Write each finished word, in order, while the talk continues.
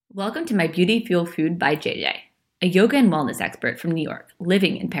Welcome to My Beauty Fuel Food by JJ, a yoga and wellness expert from New York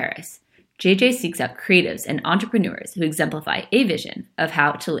living in Paris. JJ seeks out creatives and entrepreneurs who exemplify a vision of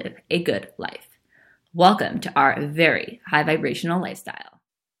how to live a good life. Welcome to our very high vibrational lifestyle.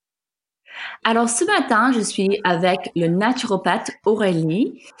 Alors ce matin, je suis avec le naturopathe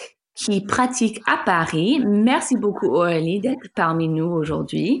Aurélie qui pratique à Paris. Merci beaucoup Aurélie d'être parmi nous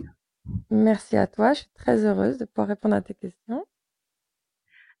aujourd'hui. Merci à toi, je suis très heureuse de pouvoir répondre à tes questions.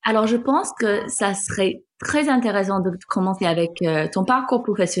 Alors je pense que ça serait très intéressant de commencer avec ton parcours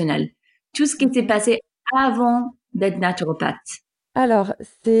professionnel. Tout ce qui s'est passé avant d'être naturopathe. Alors,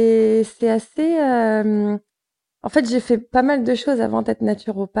 c'est assez... En fait, j'ai fait pas mal de choses avant d'être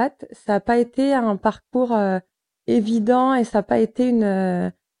naturopathe. Ça n'a pas été un parcours évident et ça n'a pas été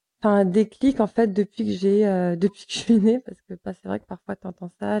un déclic en fait depuis que je suis née, parce que c'est vrai que parfois tu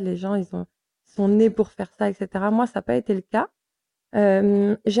entends ça, les gens ils sont nés pour faire ça, etc. Moi, ça n'a pas été le cas.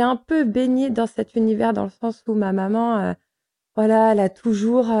 J'ai un peu baigné dans cet univers dans le sens où ma maman, voilà, elle a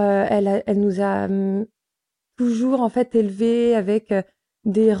toujours, elle nous a toujours en fait élevés avec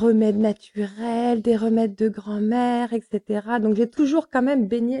des remèdes naturels, des remèdes de grand-mère, etc. Donc j'ai toujours quand même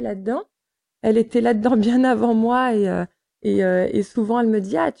baigné là-dedans. Elle était là-dedans bien avant moi et souvent elle me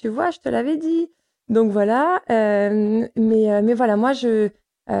dit ah tu vois je te l'avais dit. Donc voilà, mais voilà moi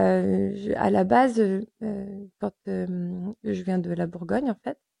à la base quand je viens de la Bourgogne en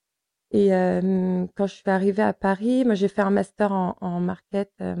fait. Et quand je suis arrivée à Paris, moi j'ai fait un master en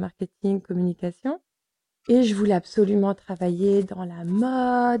marketing, communication, et je voulais absolument travailler dans la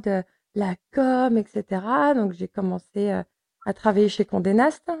mode, la com, etc. Donc j'ai commencé à travailler chez Condé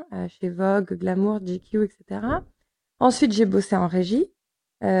Nast, chez Vogue, Glamour, GQ, etc. Ensuite j'ai bossé en régie.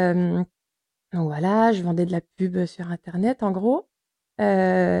 Euh, donc voilà, je vendais de la pub sur Internet en gros.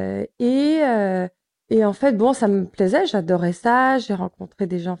 Euh, et, euh, et en fait, bon, ça me plaisait, j'adorais ça, j'ai rencontré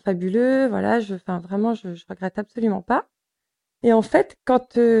des gens fabuleux, voilà, vraiment, je regrette absolument pas. Et en fait,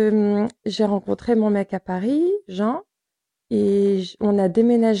 quand j'ai rencontré mon mec à Paris, Jean, et on a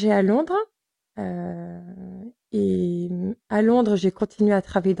déménagé à Londres, euh, et à Londres, j'ai continué à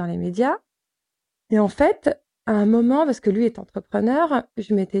travailler dans les médias. Et en fait, à un moment, parce que lui est entrepreneur,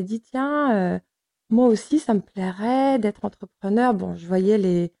 je m'étais dit, tiens, moi aussi, ça me plairait d'être entrepreneur. Bon, je voyais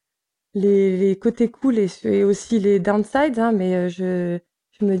les côtés cool et aussi les downsides, hein, mais je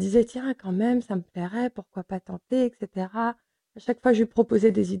me disais, tiens, quand même, ça me plairait, pourquoi pas tenter, etc. À chaque fois, je lui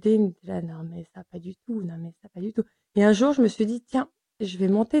proposais des idées, il me disait, ah, non, mais ça, pas du tout, non, mais ça, pas du tout. Et un jour, je me suis dit, tiens, je vais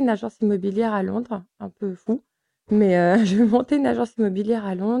monter une agence immobilière à Londres, un peu fou, mais je vais monter une agence immobilière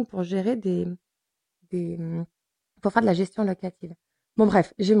à Londres pour gérer des, pour faire de la gestion locative. Bon,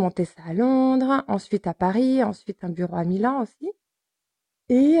 bref, j'ai monté ça à Londres, ensuite à Paris, ensuite un bureau à Milan aussi.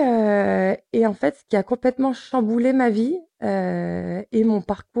 Et en fait, ce qui a complètement chamboulé ma vie et mon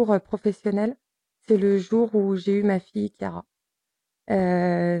parcours professionnel, c'est le jour où j'ai eu ma fille Chiara.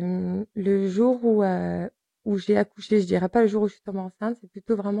 Le jour où j'ai accouché, je dirais pas le jour où je suis tombée enceinte, c'est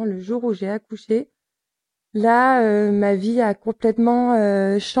plutôt vraiment le jour où j'ai accouché. Là, ma vie a complètement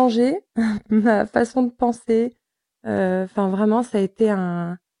changé, ma façon de penser. Enfin, vraiment, ça a été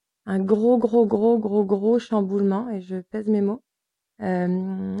un gros, gros, gros, gros, gros chamboulement, et je pèse mes mots.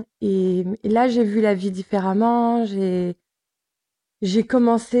 Et là, j'ai vu la vie différemment. J'ai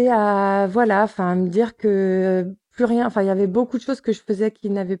commencé à voilà, enfin, à me dire que plus rien. Enfin, il y avait beaucoup de choses que je faisais qui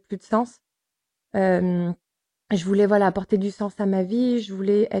n'avaient plus de sens. Euh, je voulais voilà apporter du sens à ma vie. Je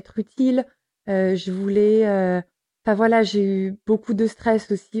voulais être utile. Je voulais. Enfin voilà, j'ai eu beaucoup de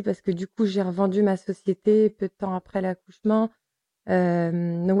stress aussi parce que du coup, j'ai revendu ma société peu de temps après l'accouchement.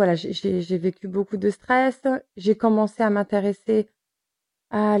 Donc voilà, j'ai vécu beaucoup de stress. J'ai commencé à m'intéresser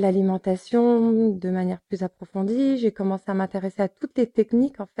à l'alimentation de manière plus approfondie. J'ai commencé à m'intéresser à toutes les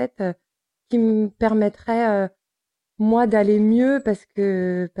techniques en fait qui me permettraient moi d'aller mieux parce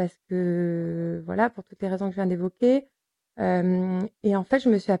que voilà pour toutes les raisons que je viens d'évoquer. Et en fait, je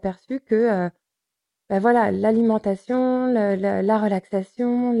me suis aperçue que voilà l'alimentation, la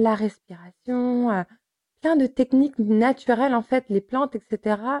relaxation, la respiration, plein de techniques naturelles en fait, les plantes,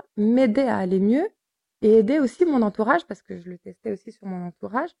 etc. m'aidaient à aller mieux et aider aussi mon entourage parce que je le testais aussi sur mon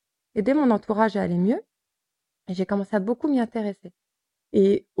entourage, aider mon entourage à aller mieux. Et j'ai commencé à beaucoup m'y intéresser.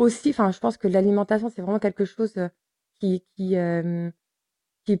 Et aussi, enfin, je pense que l'alimentation, c'est vraiment quelque chose qui, qui, euh,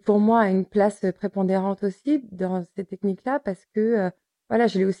 qui pour moi a une place prépondérante aussi dans ces techniques-là parce que voilà,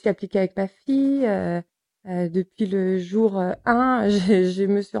 je l'ai aussi appliqué avec ma fille. Depuis le jour 1, je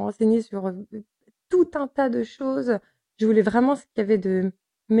me suis renseignée sur tout un tas de choses. Je voulais vraiment ce qu'il y avait de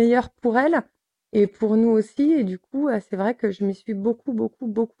meilleur pour elle et pour nous aussi. Et du coup, c'est vrai que je m'y suis beaucoup, beaucoup,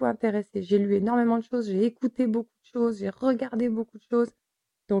 beaucoup intéressée. J'ai lu énormément de choses, j'ai écouté beaucoup de choses, j'ai regardé beaucoup de choses.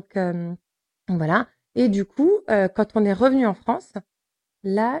 Donc voilà. Et du coup, quand on est revenu en France,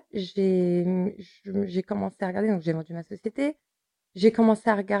 là, j'ai commencé à regarder. Donc j'ai vendu ma société. J'ai commencé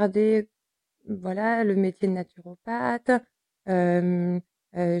à regarder, voilà, le métier de naturopathe. J'ai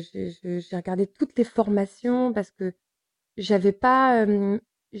regardé toutes les formations parce que j'avais pas,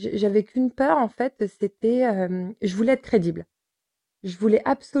 j'avais qu'une peur en fait, c'était, je voulais être crédible. Je voulais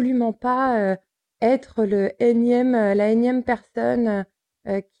absolument pas être la énième personne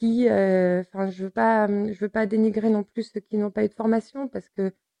qui, enfin, je veux pas dénigrer non plus ceux qui n'ont pas eu de formation parce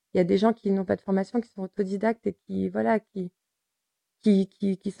que il y a des gens qui n'ont pas de formation, qui sont autodidactes et qui, voilà, qui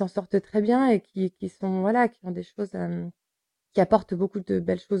s'en sortent très bien et qui sont, voilà, qui ont des choses, qui apportent beaucoup de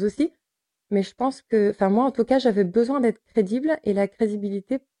belles choses aussi. Mais je pense que, enfin, moi, en tout cas, j'avais besoin d'être crédible et la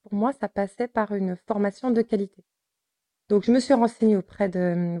crédibilité, pour moi, ça passait par une formation de qualité. Donc, je me suis renseignée auprès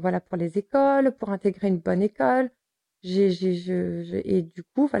de, voilà, pour les écoles, pour intégrer une bonne école. Et du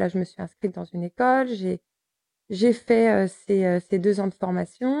coup, voilà, je me suis inscrite dans une école. J'ai fait ces 2 ans de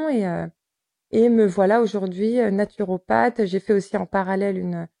formation et me voilà aujourd'hui naturopathe. J'ai fait aussi en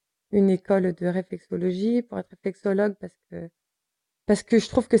parallèle une école de réflexologie pour être réflexologue parce que je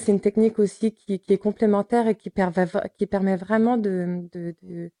trouve que c'est une technique aussi qui est complémentaire et qui permet vraiment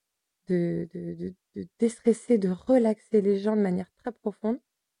de déstresser, de relaxer les gens de manière très profonde.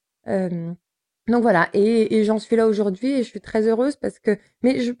 Euh, donc voilà, et j'en suis là aujourd'hui et je suis très heureuse parce que,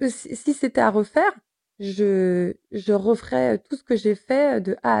 mais si c'était à refaire, je referais tout ce que j'ai fait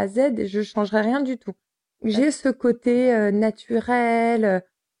de A à Z et je changerais rien du tout. J'ai ce côté naturel,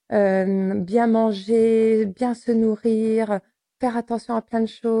 bien manger, bien se nourrir, faire attention à plein de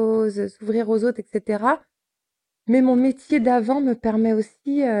choses, s'ouvrir aux autres, etc. Mais mon métier d'avant me permet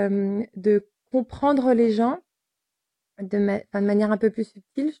aussi de comprendre les gens de manière un peu plus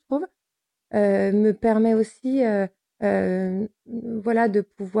subtile, je trouve. Me permet aussi, voilà, de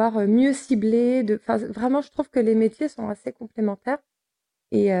pouvoir mieux cibler. Enfin, vraiment, je trouve que les métiers sont assez complémentaires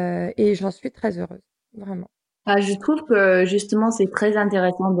et j'en suis très heureuse, vraiment. Je trouve que justement, c'est très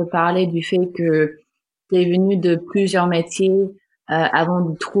intéressant de parler du fait que tu es venu de plusieurs métiers avant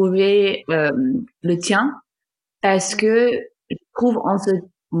de trouver le tien, parce que je trouve en ce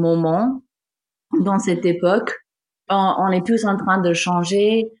moment, dans cette époque, on est tous en train de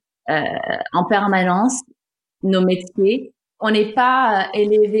changer en permanence nos métiers. On n'est pas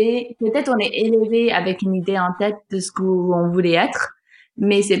élevé, peut-être on est élevé avec une idée en tête de ce qu'on voulait être,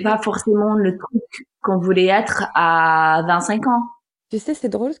 mais c'est pas forcément le truc qu'on voulait être à 25 ans. Tu sais, c'est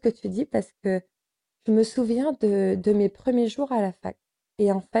drôle ce que tu dis parce que je me souviens de mes premiers jours à la fac.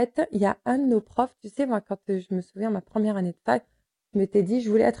 Et en fait, il y a un de nos profs, tu sais, moi, quand je me souviens, ma première année de fac, je m'étais dit, je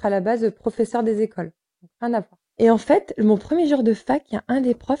voulais être à la base professeur des écoles. Donc, rien à voir. Et en fait, mon premier jour de fac, il y a un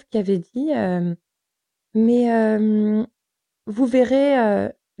des profs qui avait dit, mais vous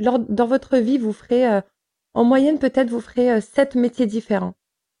verrez, dans votre vie, vous ferez, en moyenne, peut-être, vous ferez 7 métiers différents.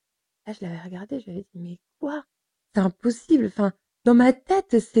 Là, je l'avais regardé, je lui avais dit, mais quoi? C'est impossible. Enfin, dans ma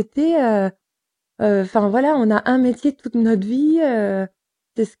tête, c'était, enfin voilà, on a un métier toute notre vie,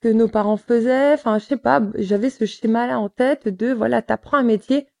 c'est ce que nos parents faisaient. Enfin, je sais pas, j'avais ce schéma-là en tête de voilà, t'apprends un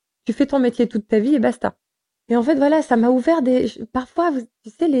métier, tu fais ton métier toute ta vie et basta. Et en fait, voilà, ça m'a ouvert parfois, tu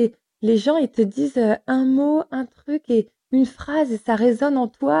sais, les gens, ils te disent un mot, un truc et une phrase et ça résonne en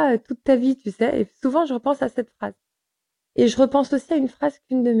toi toute ta vie, tu sais. Et souvent, je repense à cette phrase. Et je repense aussi à une phrase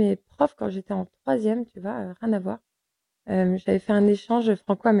qu'une de mes profs, quand j'étais en 3e, tu vois, rien à voir. J'avais fait un échange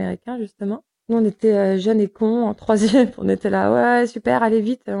franco-américain, justement. Nous, on était jeunes et cons en 3e. On était là, ouais, super, allez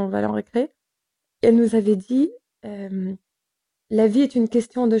vite, on va aller en récré. Et elle nous avait dit, la vie est une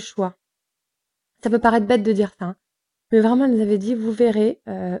question de choix. Ça peut paraître bête de dire ça, hein, mais vraiment, elle nous avait dit, vous verrez,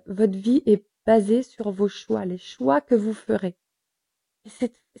 votre vie est basée sur vos choix, les choix que vous ferez. Et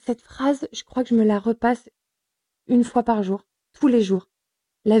cette phrase, je crois que je me la repasse une fois par jour, tous les jours.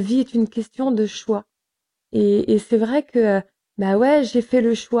 La vie est une question de choix. Et c'est vrai que, bah ouais, j'ai fait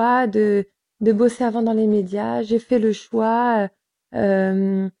le choix de bosser avant dans les médias. J'ai fait le choix,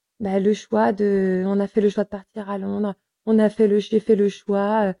 on a fait le choix de partir à Londres. J'ai fait le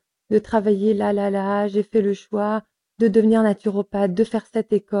choix de travailler là. J'ai fait le choix de devenir naturopathe, de faire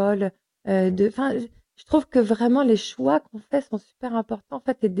cette école. Enfin, je trouve que vraiment les choix qu'on fait sont super importants en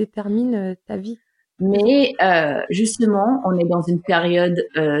fait et déterminent ta vie. Mais justement, on est dans une période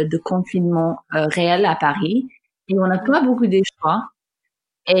de confinement réel à Paris et on n'a pas beaucoup de choix.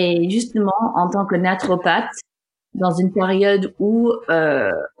 Et justement, en tant que naturopathe, dans une période où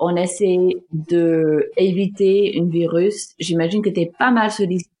on essaie de éviter un virus, j'imagine que tu es pas mal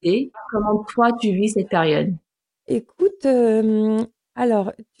sollicité. Comment toi tu vis cette période? Écoute,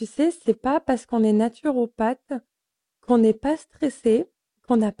 alors, tu sais, c'est pas parce qu'on est naturopathe qu'on n'est pas stressé.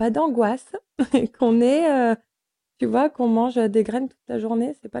 qu'on n'a pas d'angoisse, qu'on est, tu vois, qu'on mange des graines toute la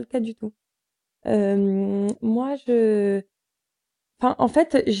journée. C'est pas le cas du tout. Moi, enfin, en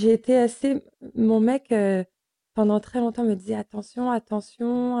fait, j'ai été assez. Mon mec, pendant très longtemps, me disait attention,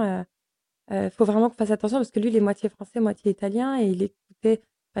 attention. Faut vraiment qu'on fasse attention parce que lui, il est moitié français, moitié italien et il écoutait.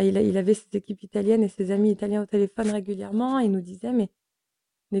 Enfin, il avait ses équipes italiennes et ses amis italiens au téléphone régulièrement. Et il nous disait mais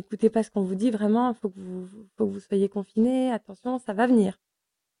n'écoutez pas ce qu'on vous dit, vraiment, faut que vous soyez confinés, attention, ça va venir.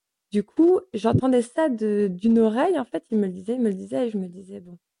 Du coup, j'entendais ça d'une oreille, en fait, il me le disait, et je me disais,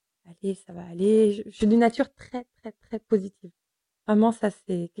 bon, allez, ça va aller. Je suis d'une nature très, très, très positive. Vraiment, ça,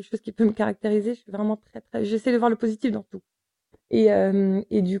 c'est quelque chose qui peut me caractériser. Je suis vraiment très, très, j'essaie de voir le positif dans tout.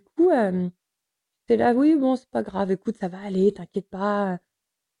 Et du coup, c'est là, oui, bon, c'est pas grave, écoute, ça va aller, t'inquiète pas.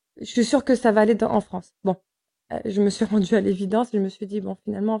 Je suis sûre que ça va aller en France. Bon, je me suis rendue à l'évidence, je me suis dit, bon,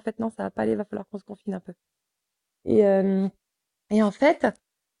 finalement, en fait, non, ça va pas aller, il va falloir qu'on se confine un peu. Et, euh, et en fait,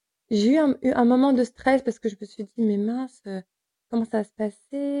 j'ai eu un moment de stress parce que je me suis dit, mais mince, comment ça va se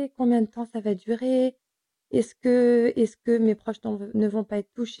passer? Combien de temps ça va durer? Est-ce que mes proches ne vont pas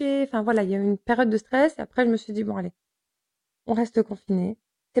être touchés? Enfin voilà, il y a eu une période de stress et après je me suis dit, bon allez, on reste confiné,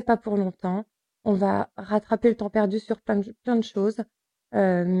 c'est pas pour longtemps, on va rattraper le temps perdu sur plein de choses.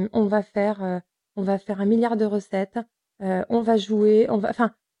 On va faire un milliard de recettes, on va jouer,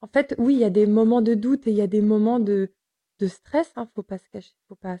 enfin, en fait, oui, il y a des moments de doute et il y a des moments de stress, hein, faut pas se cacher,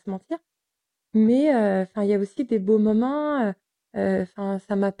 faut pas se mentir. Mais enfin, il y a aussi des beaux moments. Enfin,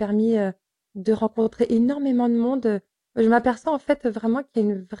 ça m'a permis de rencontrer énormément de monde. Je m'aperçois en fait vraiment qu'il y a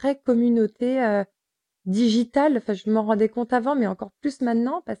une vraie communauté digitale. Enfin, je m'en rendais compte avant, mais encore plus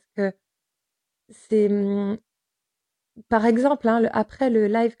maintenant parce que c'est, par exemple, hein, après le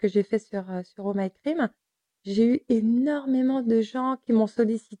live que j'ai fait sur Oh My Crime, j'ai eu énormément de gens qui m'ont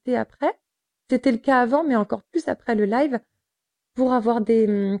sollicité après. C'était le cas avant, mais encore plus après le live pour avoir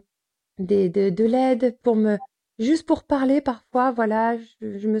de l'aide, pour me juste pour parler parfois, voilà,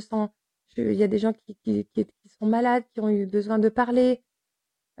 je me sens, il y a des gens qui sont malades, qui ont eu besoin de parler,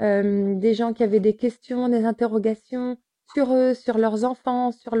 des gens qui avaient des questions, des interrogations sur eux, sur leurs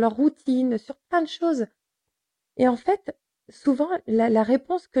enfants, sur leur routine, sur plein de choses. Et en fait, souvent, la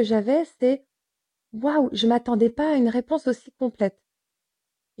réponse que j'avais, c'est waouh, je m'attendais pas à une réponse aussi complète.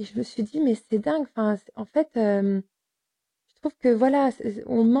 Et je me suis dit, mais c'est dingue. Enfin, en fait, je trouve que voilà,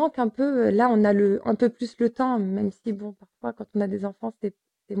 on manque un peu. Là, on a un peu plus le temps, même si bon, parfois, quand on a des enfants, c'est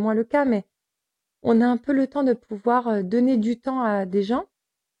moins le cas, mais on a un peu le temps de pouvoir donner du temps à des gens.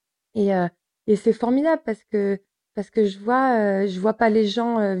 Et, euh, et c'est formidable parce que je vois pas les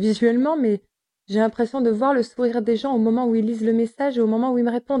gens visuellement, mais j'ai l'impression de voir le sourire des gens au moment où ils lisent le message et au moment où ils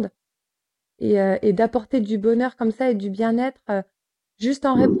me répondent. Et d'apporter du bonheur comme ça et du bien-être juste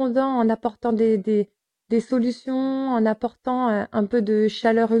en répondant, en apportant des solutions, en apportant un peu de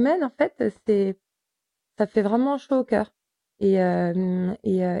chaleur humaine, en fait, ça fait vraiment chaud au cœur. Et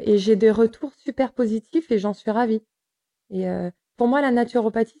j'ai des retours super positifs et j'en suis ravie. Et pour moi, la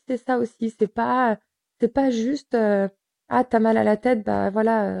naturopathie, c'est ça aussi. C'est pas juste ah, t'as mal à la tête, bah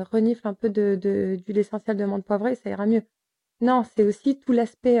voilà, renifle un peu d'huile essentielle de menthe poivrée, ça ira mieux. Non, c'est aussi tout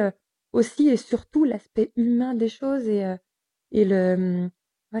l'aspect aussi et surtout l'aspect humain des choses et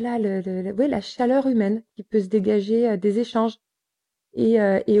voilà ouais, la chaleur humaine qui peut se dégager des échanges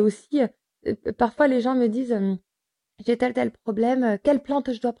et aussi parfois les gens me disent j'ai tel problème, quelle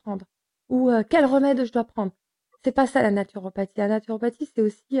plante je dois prendre ou quel remède je dois prendre. C'est pas ça la naturopathie. La naturopathie, c'est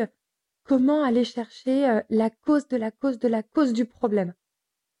aussi comment aller chercher la cause de la cause de la cause du problème.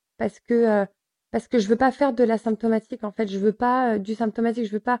 Parce que euh, parce que je veux pas faire de la symptomatique. En fait, je veux pas du symptomatique.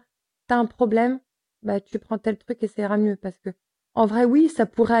 Je veux pas. T'as un problème, bah tu prends tel truc et ça ira mieux. Parce que en vrai, oui, ça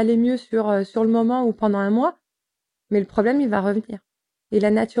pourrait aller mieux sur le moment ou pendant un mois, mais le problème il va revenir. Et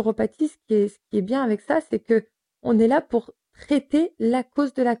la naturopathie, ce qui est bien avec ça, c'est que on est là pour traiter la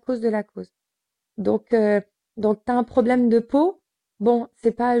cause de la cause de la cause. Donc, donc tu as un problème de peau. Bon,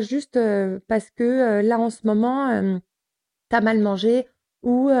 c'est pas juste parce que là en ce moment tu as mal mangé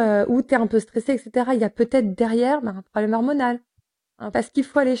ou tu es un peu stressé, etc. Il y a peut-être derrière un problème hormonal. Hein, parce qu'il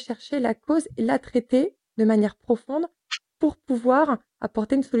faut aller chercher la cause et la traiter de manière profonde pour pouvoir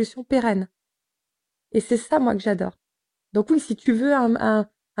apporter une solution pérenne. Et c'est ça, moi, que j'adore. Donc oui, si tu veux un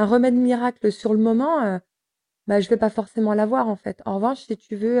remède miracle sur le moment, bah, je vais pas forcément l'avoir en fait. En revanche, si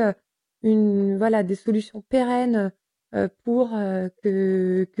tu veux voilà, des solutions pérennes pour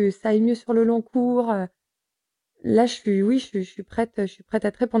que ça aille mieux sur le long cours, là, oui, je suis prête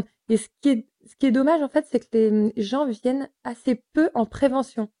à te répondre. Et ce qui est dommage en fait, c'est que les gens viennent assez peu en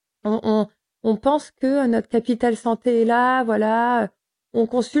prévention. On pense que notre capital santé est là, voilà. On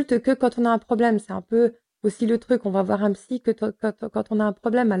consulte que quand on a un problème. C'est un peu aussi le truc. On va voir un psy quand on a un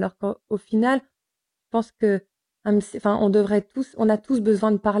problème, alors qu'au final, je pense que on a tous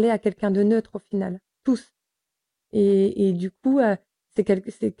besoin de parler à quelqu'un de neutre au final, tous. Et du coup, un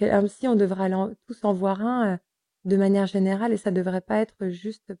psy, on devrait tous en voir un de manière générale, et ça devrait pas être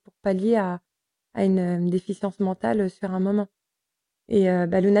juste pour pallier à une déficience mentale sur un moment. Et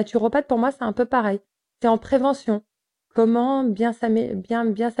le naturopathe, pour moi, c'est un peu pareil. C'est en prévention. Comment bien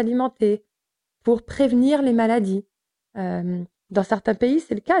s'alimenter pour prévenir les maladies. Dans certains pays,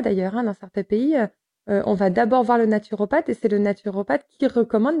 c'est le cas d'ailleurs. Dans certains pays, on va d'abord voir le naturopathe et c'est le naturopathe qui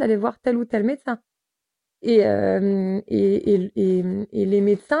recommande d'aller voir tel ou tel médecin. Et les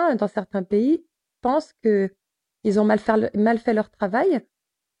médecins, dans certains pays, pensent qu'ils ont mal fait leur travail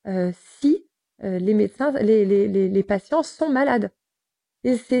si les médecins, les patients sont malades.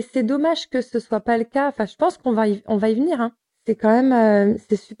 Et c'est dommage que ce soit pas le cas. Enfin, je pense qu'on va y venir. C'est quand même,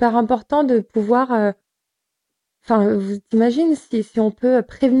 c'est super important de pouvoir. Enfin, vous imaginez si on peut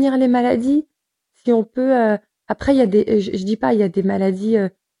prévenir les maladies, si on peut. Après, il y a je dis pas, il y a des maladies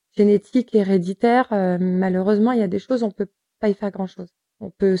génétiques, héréditaires. Malheureusement, il y a des choses, on peut pas y faire grand-chose. On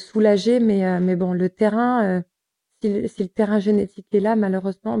peut soulager, mais bon, le terrain, si le terrain génétique est là,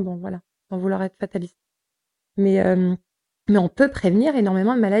 malheureusement, bon, voilà, sans vouloir être fataliste. Mais on peut prévenir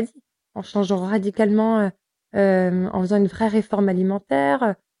énormément de maladies en changeant radicalement, en faisant une vraie réforme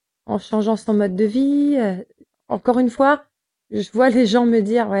alimentaire, en changeant son mode de vie. Encore une fois, je vois les gens me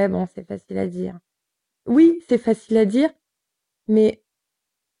dire, ouais, bon, c'est facile à dire. Oui, c'est facile à dire, mais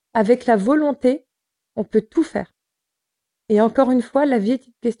avec la volonté, on peut tout faire. Et encore une fois, la vie est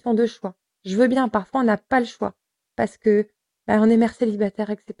une question de choix. Je veux bien, parfois, on n'a pas le choix parce que on est mère célibataire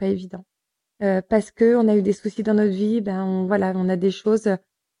et que c'est pas évident. Parce que on a eu des soucis dans notre vie, on a des choses,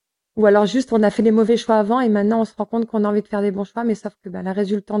 ou alors juste on a fait les mauvais choix avant et maintenant on se rend compte qu'on a envie de faire des bons choix, mais sauf que la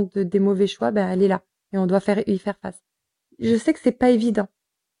résultante des mauvais choix, elle est là et on doit y faire face. Je sais que c'est pas évident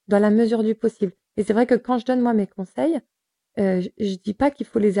dans la mesure du possible. Et c'est vrai que quand je donne moi mes conseils, je dis pas qu'il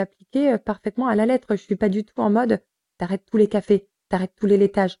faut les appliquer parfaitement à la lettre. Je suis pas du tout en mode t'arrêtes tous les cafés, t'arrêtes tous les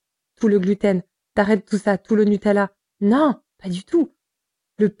laitages, tout le gluten, t'arrêtes tout ça, tout le Nutella. Non, pas du tout.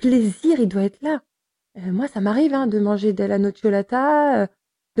 Le plaisir, il doit être là. Moi, ça m'arrive de manger de la nocciolata,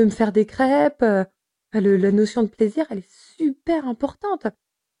 de me faire des crêpes. La notion de plaisir, elle est super importante.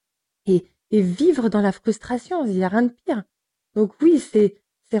 Et vivre dans la frustration, il n'y a rien de pire. Donc oui, c'est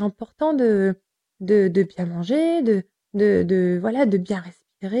important de bien manger, de bien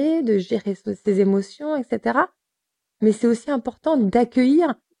respirer, de gérer ses émotions, etc. Mais c'est aussi important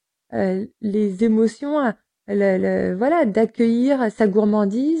d'accueillir les émotions, d'accueillir sa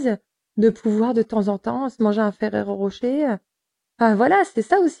gourmandise, de pouvoir de temps en temps se manger un Ferrero Rocher. Enfin voilà, c'est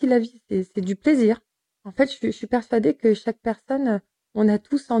ça aussi la vie, c'est du plaisir. En fait, je suis persuadée que chaque personne, on a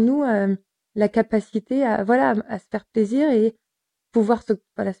tous en nous la capacité à se faire plaisir et pouvoir se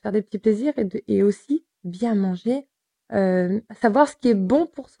faire des petits plaisirs et aussi bien manger, savoir ce qui est bon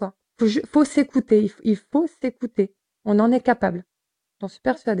pour soi. Faut s'écouter, il faut s'écouter. On en est capable. J'en suis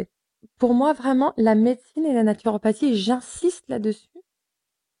persuadée. Pour moi, vraiment, la médecine et la naturopathie, j'insiste là-dessus,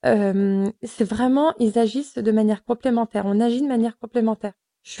 c'est vraiment, ils agissent de manière complémentaire. On agit de manière complémentaire.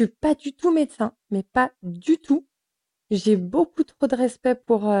 Je suis pas du tout médecin, mais pas du tout. J'ai beaucoup trop de respect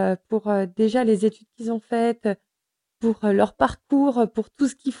pour déjà les études qu'ils ont faites, pour leur parcours, pour tout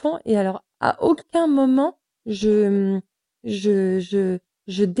ce qu'ils font. Et alors, à aucun moment, je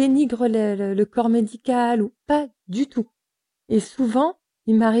dénigre le corps médical ou pas du tout. Et souvent,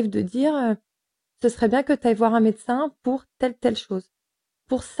 il m'arrive de dire, ce serait bien que tu ailles voir un médecin pour telle chose.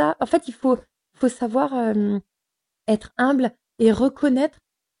 Pour ça, en fait, il faut savoir être humble et reconnaître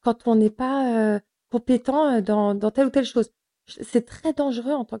quand on n'est pas compétent dans telle ou telle chose. C'est très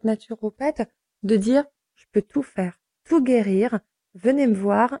dangereux en tant que naturopathe de dire je peux tout faire, tout guérir, venez me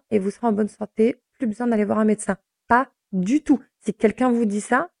voir et vous serez en bonne santé, plus besoin d'aller voir un médecin. Pas du tout. Si quelqu'un vous dit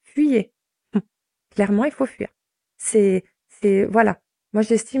ça, fuyez. Clairement, il faut fuir. C'est voilà. Moi,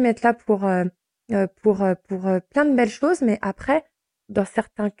 j'estime être là pour plein de belles choses, mais après, dans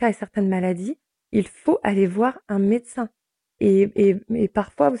certains cas et certaines maladies, il faut aller voir un médecin. Et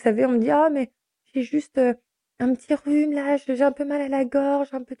parfois, vous savez, on me dit, ah, mais j'ai juste un petit rhume là, j'ai un peu mal à la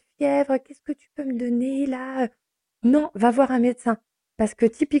gorge, un peu de fièvre, qu'est-ce que tu peux me donner là? Non, va voir un médecin. Parce que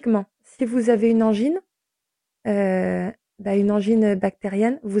typiquement, si vous avez une angine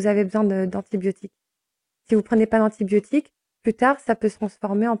bactérienne, vous avez besoin d'antibiotiques. Si vous prenez pas d'antibiotiques, plus tard, ça peut se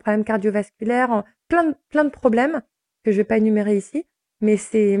transformer en problème cardiovasculaire, en plein de problèmes que je vais pas énumérer ici. Mais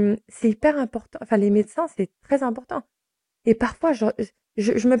c'est hyper important. Enfin, les médecins, c'est très important. Et parfois, je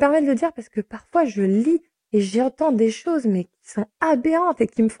me permets de le dire parce que parfois, je lis et j'entends des choses, mais qui sont aberrantes et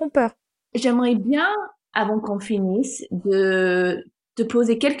qui me font peur. J'aimerais bien avant qu'on finisse, de te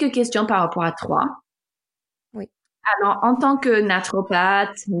poser quelques questions par rapport à toi. Oui. Alors, en tant que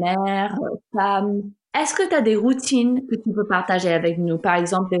naturopathe, mère, femme, est-ce que tu as des routines que tu peux partager avec nous? Par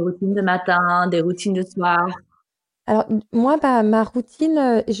exemple, des routines de matin, des routines de soir? Alors, moi, ma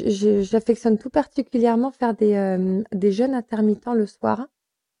routine, j'affectionne tout particulièrement faire des jeûnes intermittents le soir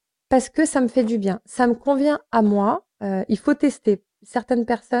parce que ça me fait du bien. Ça me convient à moi. Il faut tester. Certaines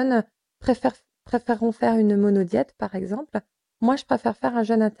personnes préfèrent, préféreront faire une monodiète, par exemple. Moi, je préfère faire un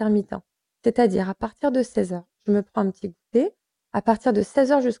jeûne intermittent. C'est-à-dire, à partir de 16 heures, je me prends un petit goûter. À partir de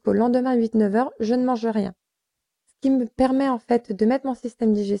 16 heures jusqu'au lendemain 8-9 heures, je ne mange rien. Ce qui me permet en fait de mettre mon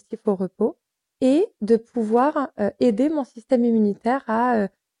système digestif au repos et de pouvoir aider mon système immunitaire à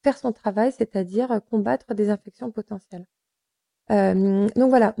faire son travail, c'est-à-dire combattre des infections potentielles. Donc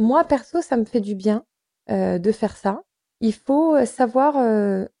voilà, moi perso, ça me fait du bien de faire ça. Il faut savoir,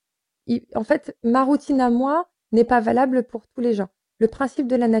 en fait, ma routine à moi n'est pas valable pour tous les gens. Le principe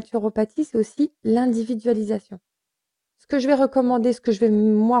de la naturopathie, c'est aussi l'individualisation. Ce que je vais recommander, ce que je vais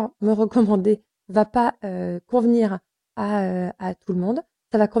moi me recommander, va pas convenir à tout le monde.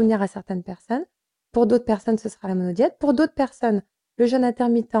 Ça va convenir à certaines personnes. Pour d'autres personnes, ce sera la monodiète. Pour d'autres personnes, le jeûne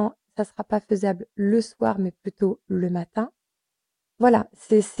intermittent, ça sera pas faisable le soir, mais plutôt le matin. Voilà,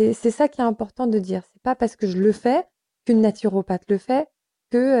 c'est ça qui est important de dire. C'est pas parce que je le fais qu'une naturopathe le fait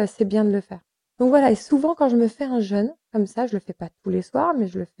que c'est bien de le faire. Donc voilà, et souvent quand je me fais un jeûne comme ça, je le fais pas tous les soirs, mais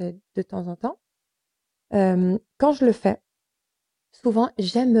je le fais de temps en temps. Quand je le fais, souvent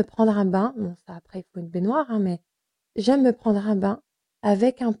j'aime me prendre un bain. Bon, ça après il faut une baignoire, hein, mais j'aime me prendre un bain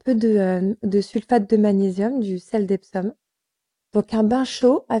avec un peu de sulfate de magnésium, du sel d'Epsom. Donc un bain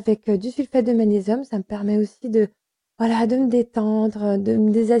chaud avec du sulfate de magnésium, ça me permet aussi de, voilà, de me détendre, de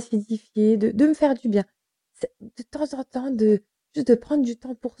me désacidifier, de me faire du bien. De temps en temps, juste de prendre du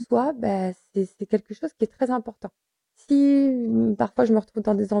temps pour soi, bah, c'est quelque chose qui est très important. Si parfois je me retrouve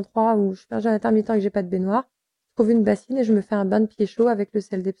dans des endroits où je fais un jeûne intermittent et que j'ai pas de baignoire, je trouve une bassine et je me fais un bain de pied chaud avec le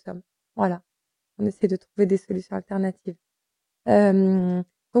sel d'Epsom. Voilà, on essaie de trouver des solutions alternatives. Donc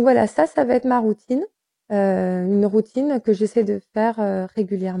voilà, ça va être ma routine, une routine que j'essaie de faire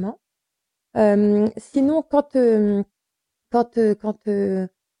régulièrement. Sinon, quand je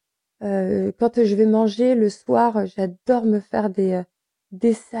vais manger le soir, j'adore me faire des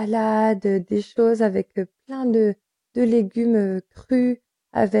salades, des choses avec plein de légumes crus,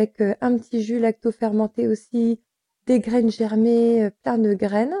 avec un petit jus lacto-fermenté aussi, des graines germées, plein de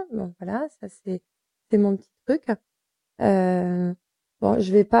graines. Bon, voilà, ça c'est mon petit truc. Euh, bon,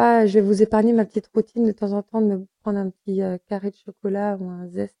 je vais vous épargner ma petite routine de temps en temps de me prendre un petit carré de chocolat ou un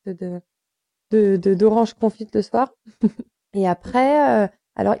zeste d'orange confite le soir. Et après,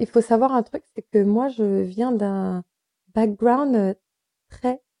 alors il faut savoir un truc, c'est que moi je viens d'un background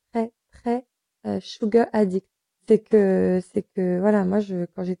très très sugar addict. C'est que voilà, moi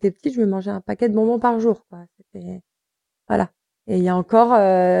quand j'étais petite, je me mangeais un paquet de bonbons par jour, quoi. C'était voilà. Et il y a encore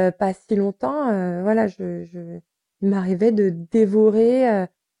pas si longtemps, voilà, il m'arrivait de dévorer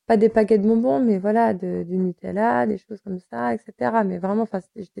pas des paquets de bonbons, mais voilà, du Nutella, des choses comme ça, etc. Mais vraiment, enfin,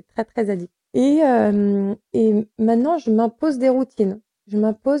 j'étais très très addict. Et maintenant, je m'impose des routines. Je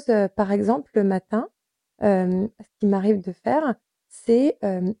m'impose, par exemple, le matin, ce qui m'arrive de faire, c'est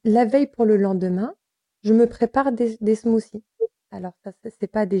la veille pour le lendemain, je me prépare des smoothies. Alors ça,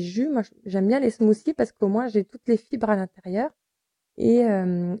 c'est pas des jus. Moi, j'aime bien les smoothies parce qu'au moins j'ai toutes les fibres à l'intérieur et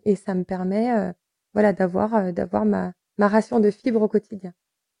ça me permet, voilà, d'avoir ma ration de fibres au quotidien.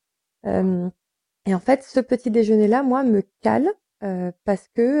 Euh, et en fait, ce petit déjeuner-là, moi, me cale parce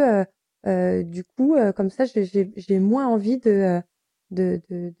que du coup, comme ça, j'ai moins envie de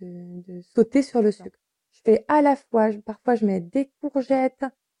sauter sur le sucre. Je fais à la fois, parfois, je mets des courgettes,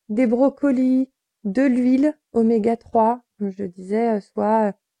 des brocolis, de l'huile oméga 3, comme je le disais,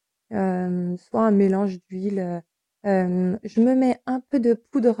 soit un mélange d'huile. Je me mets un peu de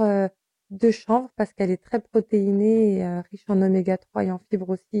poudre de chanvre parce qu'elle est très protéinée et riche en oméga 3 et en fibres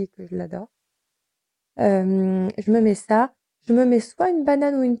aussi, et que je l'adore. Je me mets ça. Je me mets soit une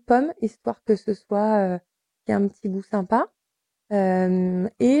banane ou une pomme, histoire que ce soit qu'il y ait un petit goût sympa.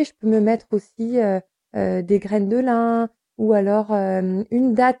 Et je peux me mettre aussi des graines de lin ou alors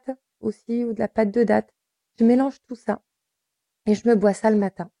une date aussi ou de la pâte de date. Je mélange tout ça et je me bois ça le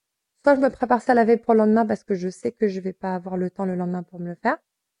matin. Soit je me prépare ça la veille pour le lendemain parce que je sais que je vais pas avoir le temps le lendemain pour me le faire.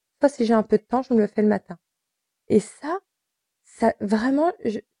 Soit si j'ai un peu de temps, je me le fais le matin. Et ça vraiment,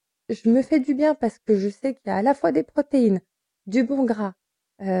 je me fais du bien parce que je sais qu'il y a à la fois des protéines, du bon gras,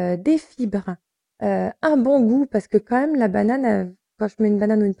 des fibres, un bon goût parce que quand même la banane, quand je mets une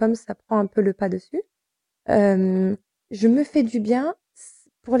banane ou une pomme, ça prend un peu le pas dessus. Je me fais du bien.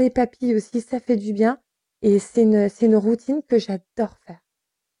 Pour les papilles aussi, ça fait du bien. Et c'est une routine que j'adore faire.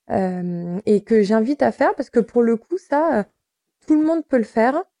 Et que j'invite à faire parce que pour le coup, ça, tout le monde peut le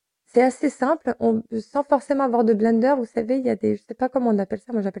faire. C'est assez simple, sans forcément avoir de blender. Vous savez, il y a je sais pas comment on appelle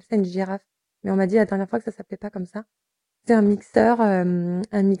ça. Moi, j'appelle ça une girafe. Mais on m'a dit la dernière fois que ça s'appelait pas comme ça. C'est un mixeur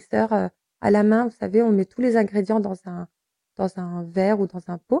à la main. Vous savez, on met tous les ingrédients dans un verre ou dans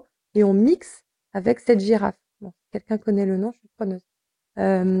un pot et on mixe avec cette girafe. Bon, si quelqu'un connaît le nom, je suis preneuse.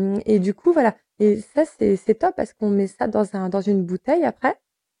 Et du coup, voilà. Et ça, c'est top parce qu'on met ça dans une bouteille après.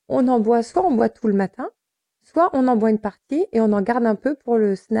 Soit on boit tout le matin, soit on en boit une partie et on en garde un peu pour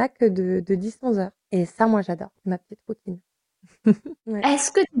le snack de 10-11 heures. Et ça, moi, j'adore. C'est ma petite routine. Ouais.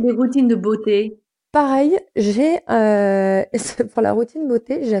 Est-ce que tu as des routines de beauté? Pareil, pour la routine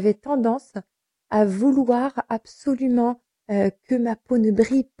beauté, j'avais tendance à vouloir absolument que ma peau ne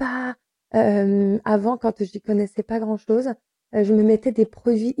brille pas. Avant, quand j'y connaissais pas grand-chose, je me mettais des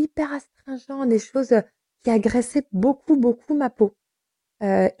produits hyper astringents, des choses qui agressaient beaucoup, beaucoup ma peau.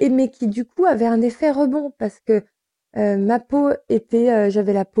 Mais qui du coup avaient un effet rebond parce que ma peau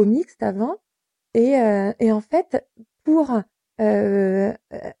j'avais la peau mixte avant et en fait pour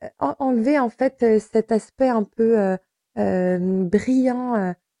enlever en fait cet aspect un peu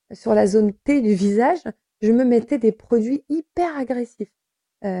brillant sur la zone T du visage, je me mettais des produits hyper agressifs.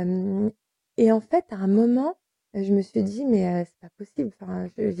 Et en fait, à un moment, je me suis dit mais c'est pas possible. Enfin,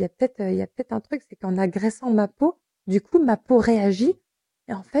 il y a peut-être un truc, c'est qu'en agressant ma peau, du coup, ma peau réagit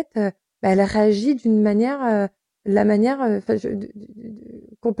et en fait, elle réagit d'une manière, la manière, enfin,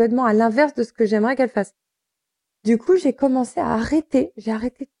 complètement à l'inverse de ce que j'aimerais qu'elle fasse. Du coup, j'ai arrêté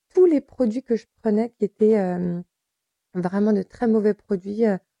tous les produits que je prenais qui étaient vraiment de très mauvais produits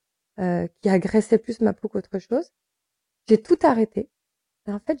qui agressaient plus ma peau qu'autre chose. J'ai tout arrêté.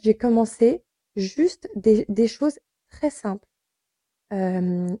 Et en fait, j'ai commencé juste des choses très simples.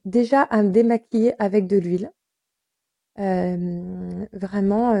 Déjà à me démaquiller avec de l'huile.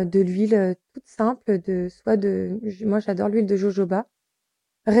 Vraiment de l'huile toute simple, moi j'adore l'huile de jojoba.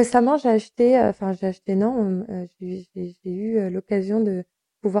 Récemment, non, j'ai eu l'occasion de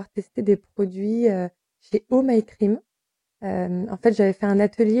pouvoir tester des produits chez Oh My Cream. En fait, j'avais fait un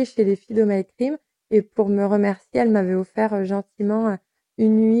atelier chez les filles d'Oh My Cream et pour me remercier, elles m'avaient offert gentiment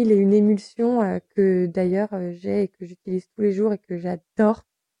une huile et une émulsion que d'ailleurs j'ai et que j'utilise tous les jours et que j'adore.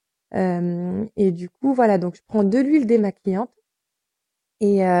 Et du coup, voilà, donc je prends de l'huile démaquillante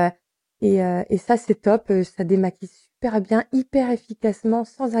et, et ça, c'est top. Ça démaquille super bien, hyper efficacement,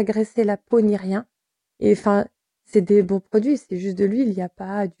 sans agresser la peau ni rien. Et enfin, c'est des bons produits, c'est juste de l'huile. Il n'y a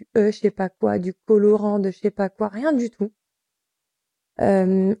pas je sais pas quoi, du colorant, de je sais pas quoi, rien du tout.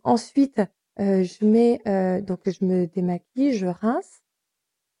 Ensuite, donc je me démaquille, je rince.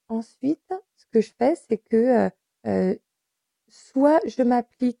 Ensuite, ce que je fais, c'est que soit je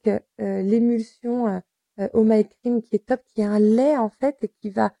m'applique l'émulsion Oh My Cream qui est top, qui est un lait en fait et qui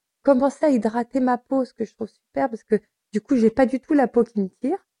va commencer à hydrater ma peau, ce que je trouve super parce que du coup j'ai pas du tout la peau qui me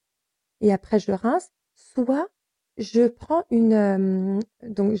tire. Et après je rince. Soit je prends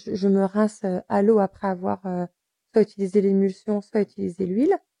donc je me rince à l'eau après avoir soit utilisé l'émulsion, soit utilisé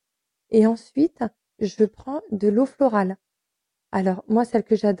l'huile. Et ensuite je prends de l'eau florale. Alors moi celle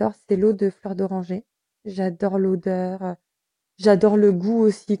que j'adore c'est l'eau de fleur d'oranger. J'adore l'odeur. J'adore le goût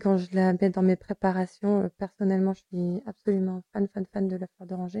aussi quand je la mets dans mes préparations. Personnellement, je suis absolument fan de la fleur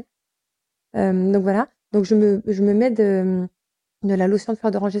d'oranger. Donc voilà. Donc je me mets de la lotion de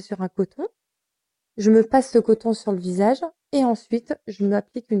fleur d'oranger sur un coton. Je me passe ce coton sur le visage et ensuite je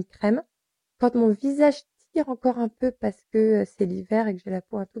m'applique une crème. Quand mon visage tire encore un peu parce que c'est l'hiver et que j'ai la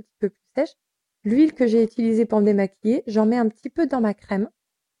peau un tout petit peu plus sèche, l'huile que j'ai utilisée pour me démaquiller, j'en mets un petit peu dans ma crème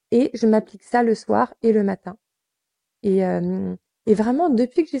et je m'applique ça le soir et le matin. Et, et vraiment,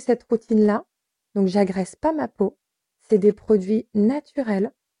 depuis que j'ai cette routine-là, donc j'agresse pas ma peau. C'est des produits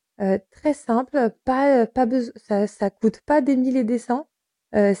naturels, très simples, pas besoin, ça coûte pas des mille et des cents.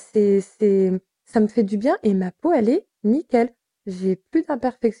 Ça me fait du bien et ma peau, elle est nickel. J'ai plus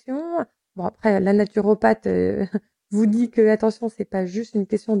d'imperfections. Bon après, la naturopathe vous dit que attention, c'est pas juste une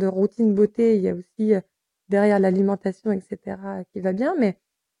question de routine beauté, il y a aussi derrière l'alimentation, etc., qui va bien. Mais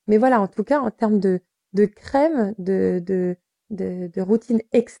voilà, en tout cas, en termes de crème, de routine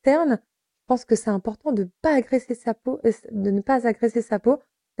externe, je pense que c'est important de pas agresser sa peau, de ne pas agresser sa peau,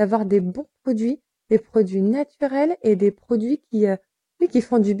 d'avoir des bons produits, des produits naturels et des produits oui, qui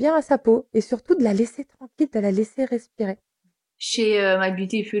font du bien à sa peau et surtout de la laisser tranquille, de la laisser respirer. Chez My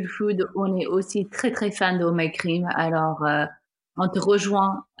Beautiful Food, on est aussi très très fan de Oh My Cream. Alors, on te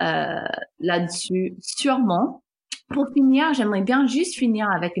rejoint là-dessus sûrement. Pour finir, j'aimerais bien juste finir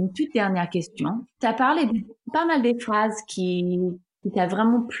avec une toute dernière question. Tu as parlé de pas mal des phrases qui t'a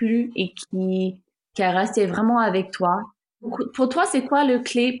vraiment plu et qui qui est restée vraiment avec toi. Pour toi, c'est quoi le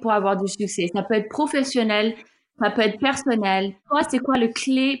clé pour avoir du succès? Ça peut être professionnel, ça peut être personnel. Toi, c'est quoi le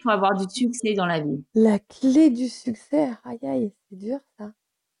clé pour avoir du succès dans la vie? La clé du succès, aïe aïe, c'est dur ça.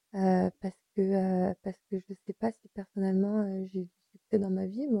 Parce que je sais pas si personnellement j'ai eu du succès dans ma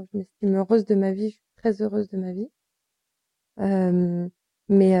vie. Moi, je m'estime heureuse de ma vie, je suis très heureuse de ma vie.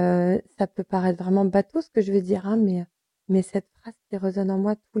 Mais ça peut paraître vraiment bateau ce que je veux dire, hein, mais cette phrase qui résonne en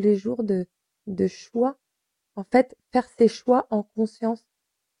moi tous les jours de choix. En fait, faire ses choix en conscience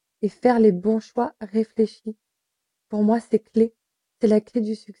et faire les bons choix réfléchis. Pour moi, c'est clé. C'est la clé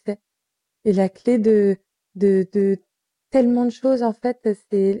du succès. Et la clé de tellement de choses, en fait,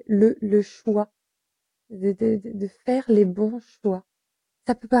 c'est le choix. De faire les bons choix.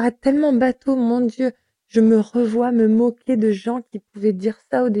 Ça peut paraître tellement bateau, mon Dieu. Je me revois me moquer de gens qui pouvaient dire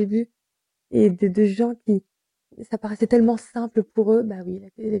ça au début et de gens qui, ça paraissait tellement simple pour eux. Bah oui,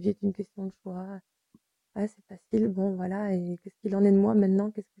 la vie est une question de choix. Ah, c'est facile. Bon, voilà. Et qu'est-ce qu'il en est de moi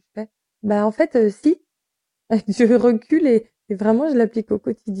maintenant? Qu'est-ce que je fais? Bah, en fait, si. Je recule et vraiment, je l'applique au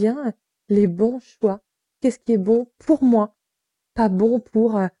quotidien. Les bons choix. Qu'est-ce qui est bon pour moi? Pas bon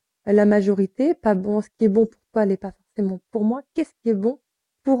pour la majorité, pas bon, ce qui est bon pour toi n'est pas forcément pour moi. Qu'est-ce qui est bon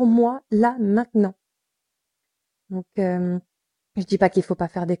pour moi là maintenant? Donc je dis pas qu'il faut pas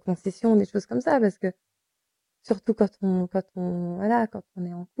faire des concessions, des choses comme ça, parce que surtout quand on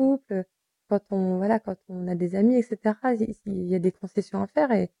est en couple, quand on a des amis, etc. Il y a des concessions à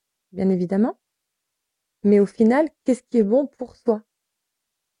faire et bien évidemment. Mais au final, qu'est-ce qui est bon pour soi?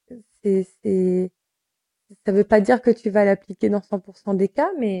 C'est ça veut pas dire que tu vas l'appliquer dans 100% des cas,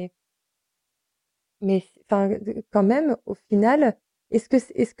 mais enfin, quand même, au final, est-ce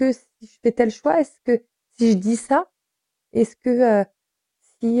que si je fais tel choix, est-ce que si je dis ça, est-ce que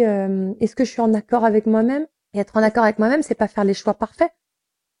est-ce que je suis en accord avec moi-même? Et être en accord avec moi-même, c'est pas faire les choix parfaits,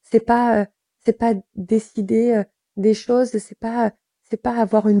 c'est pas décider des choses, c'est pas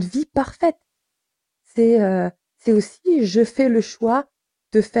avoir une vie parfaite. C'est c'est aussi je fais le choix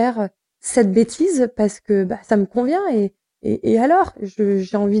de faire cette bêtise parce que bah, ça me convient et alors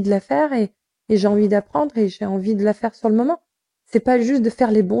j'ai envie de la faire et j'ai envie d'apprendre et j'ai envie de la faire sur le moment. C'est pas juste de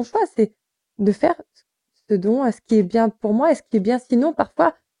faire les bons choix, c'est de faire ce qui est bien pour moi et ce qui est bien. Sinon,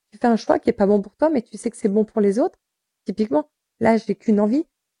 parfois, tu fais un choix qui est pas bon pour toi, mais tu sais que c'est bon pour les autres. Typiquement, là, j'ai qu'une envie,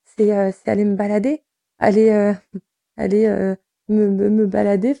 c'est aller me balader, aller aller me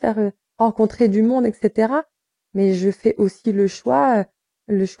balader, faire rencontrer du monde, etc. Mais je fais aussi le choix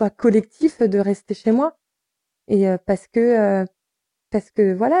collectif de rester chez moi et parce que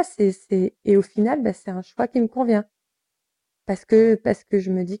voilà, c'est et au final, bah, c'est un choix qui me convient parce que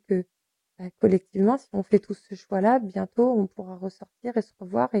je me dis que bah, collectivement, si on fait tous ce choix-là, bientôt on pourra ressortir et se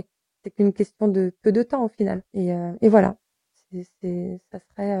revoir et c'est qu'une question de peu de temps au final. Et voilà, ça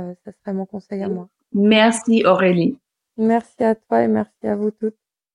serait mon conseil à moi. Merci Aurélie. Merci à toi et merci à vous toutes.